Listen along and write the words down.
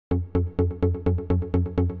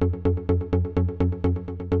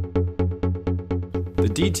The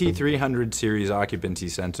DT-300 series occupancy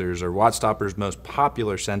sensors are Wattstopper's most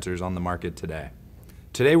popular sensors on the market today.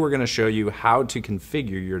 Today we're going to show you how to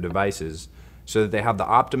configure your devices so that they have the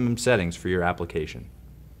optimum settings for your application.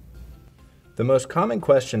 The most common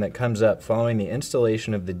question that comes up following the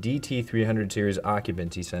installation of the DT-300 series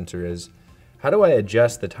occupancy sensor is, how do I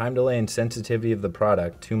adjust the time delay and sensitivity of the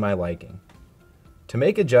product to my liking? To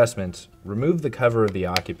make adjustments, remove the cover of the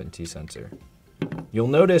occupancy sensor. You'll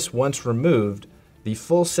notice once removed, the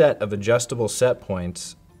full set of adjustable set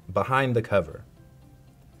points behind the cover.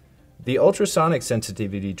 The ultrasonic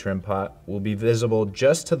sensitivity trim pot will be visible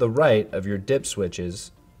just to the right of your dip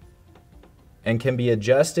switches and can be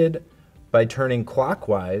adjusted by turning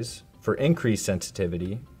clockwise for increased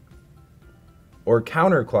sensitivity or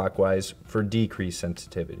counterclockwise for decreased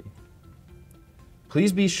sensitivity.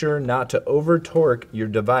 Please be sure not to over-torque your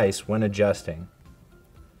device when adjusting.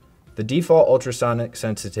 The default ultrasonic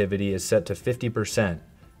sensitivity is set to 50%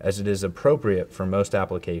 as it is appropriate for most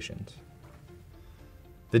applications.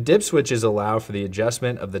 The dip switches allow for the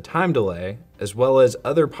adjustment of the time delay as well as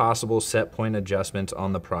other possible set point adjustments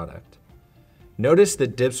on the product. Notice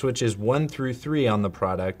that dip switches 1 through 3 on the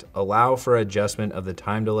product allow for adjustment of the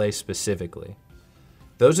time delay specifically.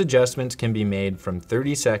 Those adjustments can be made from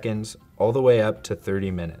 30 seconds all the way up to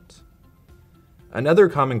 30 minutes. Another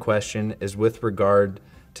common question is with regard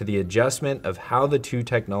to the adjustment of how the two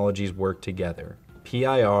technologies work together,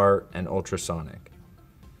 PIR and ultrasonic.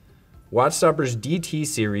 Wattstopper's DT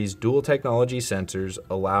series dual technology sensors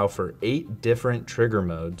allow for 8 different trigger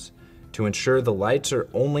modes to ensure the lights are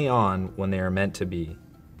only on when they are meant to be.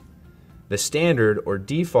 The standard or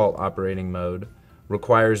default operating mode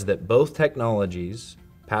requires that both technologies,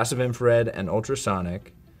 passive infrared and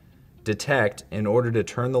ultrasonic, detect in order to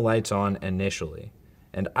turn the lights on initially,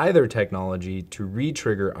 and either technology to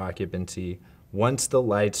re-trigger occupancy once the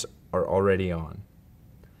lights are already on.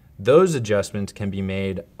 Those adjustments can be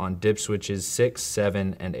made on dip switches 6,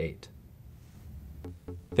 7, and 8.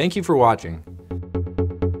 Thank you for watching.